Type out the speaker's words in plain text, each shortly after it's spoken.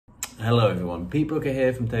Hello everyone, Pete Booker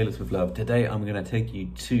here from Tailors with Love. Today I'm going to take you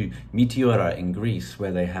to Meteora in Greece,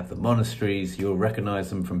 where they have the monasteries. You'll recognize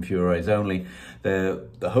them from Pure Eyes Only. The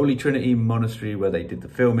Holy Trinity monastery where they did the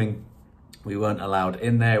filming. We weren't allowed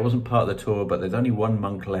in there. It wasn't part of the tour, but there's only one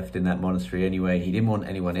monk left in that monastery anyway. He didn't want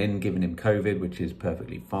anyone in, giving him COVID, which is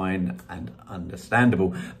perfectly fine and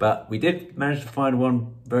understandable. But we did manage to find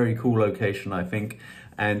one very cool location, I think.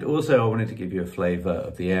 And also I wanted to give you a flavor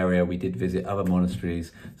of the area. We did visit other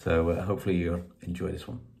monasteries, so hopefully you'll enjoy this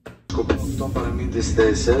one. Σκοπευτών παραμείνετε στις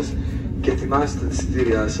θέσεις σας και ετοιμάστε τα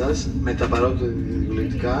εισιτήριά σας με τα παρόντα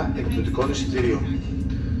δικαιολογητικά εκδοτικών εισιτήριων.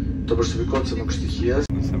 Το προσωπικό της ανοκστοιχείας.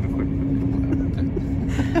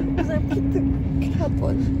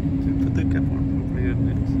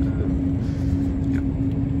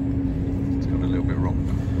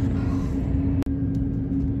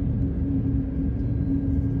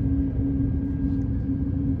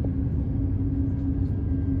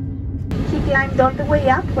 Climbed all the way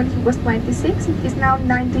up when he was 26 and he's now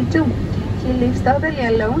 92. He lives totally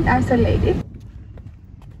alone, isolated.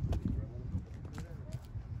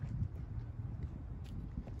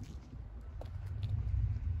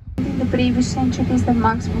 In the previous centuries, the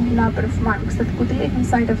maximum number of monks that could live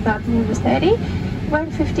inside of that monastery were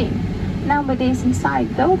 15. Nowadays inside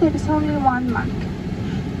though, there is only one monk.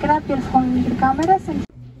 Grab your phone and your cameras and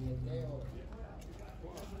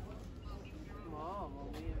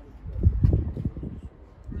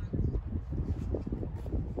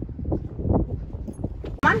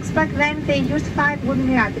monks back then, they used 5 wooden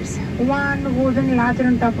ladders, one wooden ladder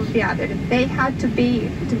on top of the other. They had to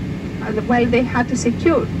they had to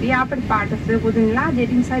secure the upper part of the wooden ladder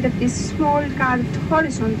inside of this small carved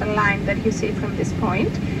horizontal line that you see from this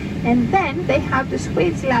point, and then they had to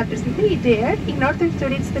switch ladders mid-air in order to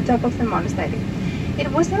reach the top of the monastery. It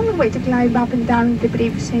was the only way to climb up and down in the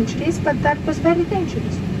previous centuries, but that was very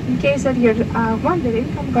dangerous. In case that you're wondering,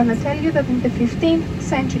 I'm gonna tell you that in the 15th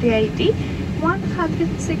century AD,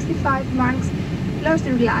 165 monks lost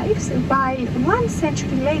their lives. By 1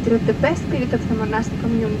 century later, at the best period of the monastic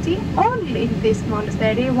community, only in this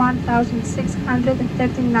monastery,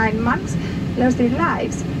 1,639 monks lost their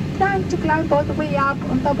lives trying to climb all the way up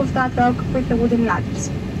on top of that rock with the wooden ladders.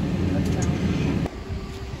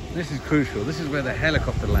 This is crucial. This is where the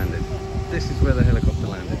helicopter landed. This is where the helicopter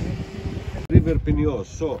landed. River Pinios.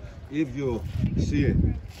 So if you see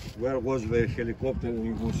where was the helicopter and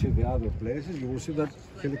you will see the other places, you will see that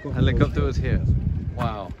helicopter was here.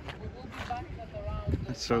 Wow.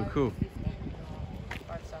 That's so cool.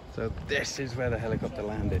 So this is where the helicopter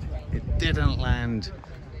landed. It didn't land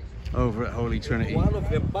over at Holy Trinity. One of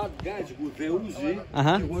the bad guys with the Uzi,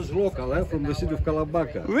 he was local, from the city of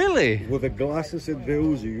Kalabaka. Really? With the glasses and the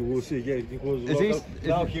Uzi, you will see, yeah, he was local.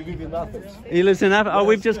 Now he lives in Athens. He lives in Athens? Oh,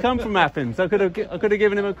 we've just come from Athens. I could have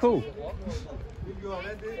given him a call.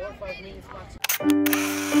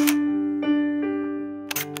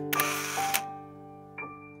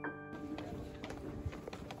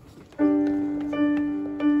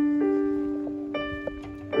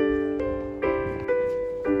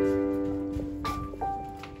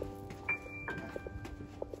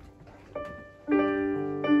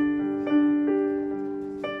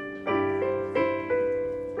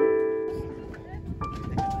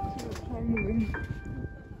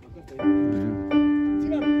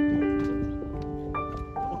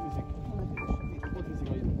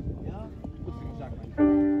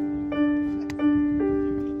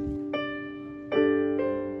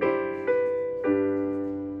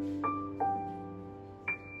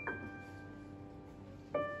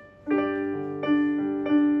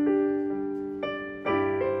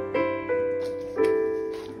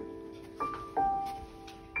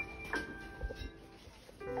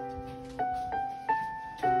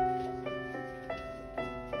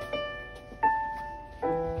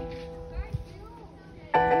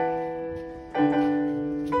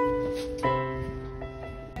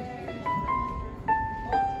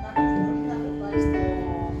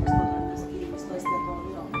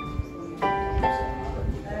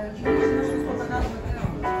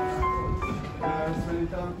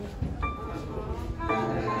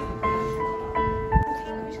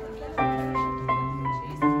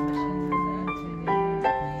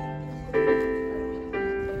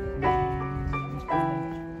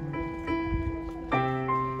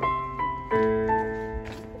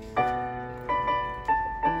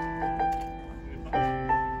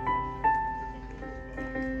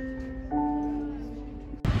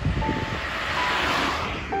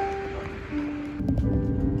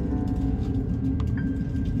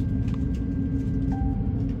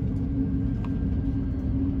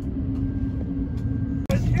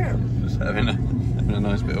 having a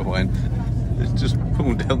nice bit of wine. It's just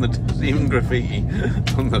pulled down the desk, even graffiti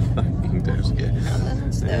on the fucking desk. Yeah. And then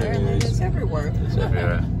it's there, and then it's everywhere. It's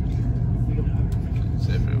everywhere.